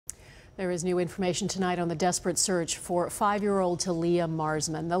There is new information tonight on the desperate search for 5-year-old Taliyah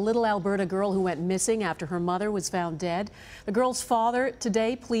Marsman, the little Alberta girl who went missing after her mother was found dead. The girl's father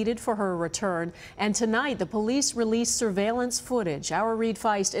today pleaded for her return, and tonight the police released surveillance footage. Our Reid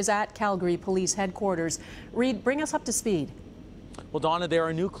Fiest is at Calgary Police headquarters. Reid, bring us up to speed. Well, Donna, there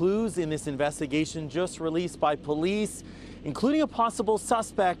are new clues in this investigation just released by police, including a possible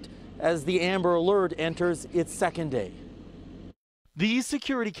suspect as the Amber Alert enters its second day. These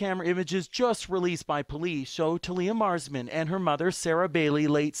security camera images just released by police show Taliyah Marsman and her mother Sarah Bailey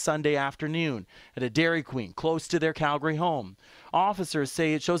late Sunday afternoon at a Dairy Queen close to their Calgary home. Officers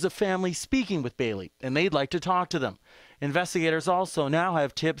say it shows a family speaking with Bailey, and they'd like to talk to them. Investigators also now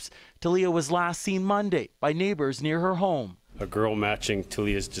have tips Taliyah was last seen Monday by neighbors near her home. A girl matching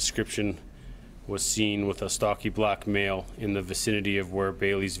Taliyah's description was seen with a stocky black male in the vicinity of where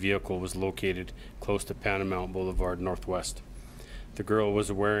Bailey's vehicle was located, close to Panamount Boulevard Northwest. The girl was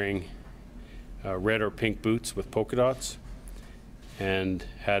wearing red or pink boots with polka dots and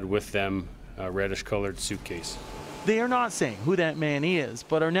had with them a reddish-colored suitcase. They are not saying who that man is,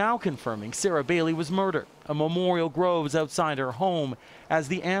 but are now confirming Sarah Bailey was murdered. A memorial grows outside her home as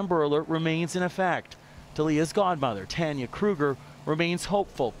the Amber Alert remains in effect. Taliyah's godmother, Tanya Kruger, remains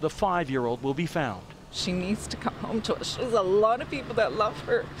hopeful the 5-year-old will be found. She needs to come home to us. There's a lot of people that love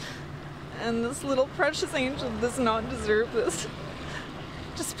her, and this little precious angel does not deserve this.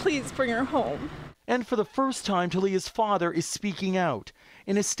 Just please bring her home. And for the first time, Taliyah's father is speaking out.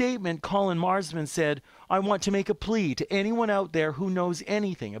 In a statement, Colin Marsman said, "I want to make a plea to anyone out there who knows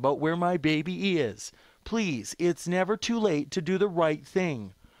anything about where my baby is. Please, it's never too late to do the right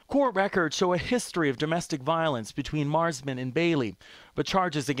thing." Court records show a history of domestic violence between Marsman and Bailey, but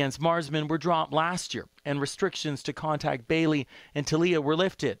charges against Marsman were dropped last year, and restrictions to contact Bailey and Taliyah were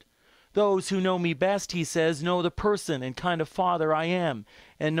lifted. "Those who know me best," he says, "know the person and kind of father I am,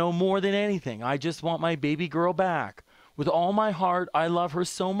 and know more than anything, I just want my baby girl back. With all my heart, I love her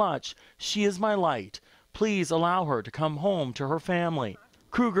so much. She is my light. Please allow her to come home to her family."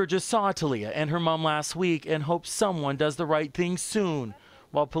 Kruger just saw Taliyah and her mom last week and hopes someone does the right thing soon.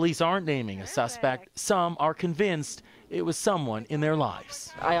 While police aren't naming a suspect, some are convinced it was someone in their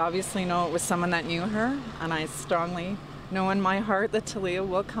lives. I obviously know it was someone that knew her, and I strongly know in my heart that Taliyah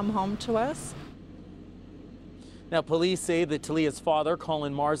will come home to us. Now, police say that Taliyah's father,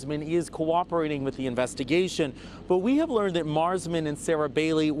 Colin Marsman, is cooperating with the investigation, but we have learned that Marsman and Sarah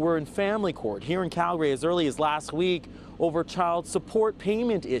Bailey were in family court here in Calgary as early as last week over child support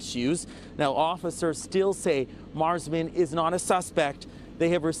payment issues. Now, officers still say Marsman is not a suspect. They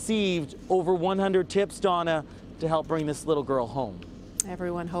have received over 100 tips, Donna, to help bring this little girl home.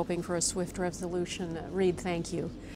 Everyone hoping for a swift resolution. Reid, thank you.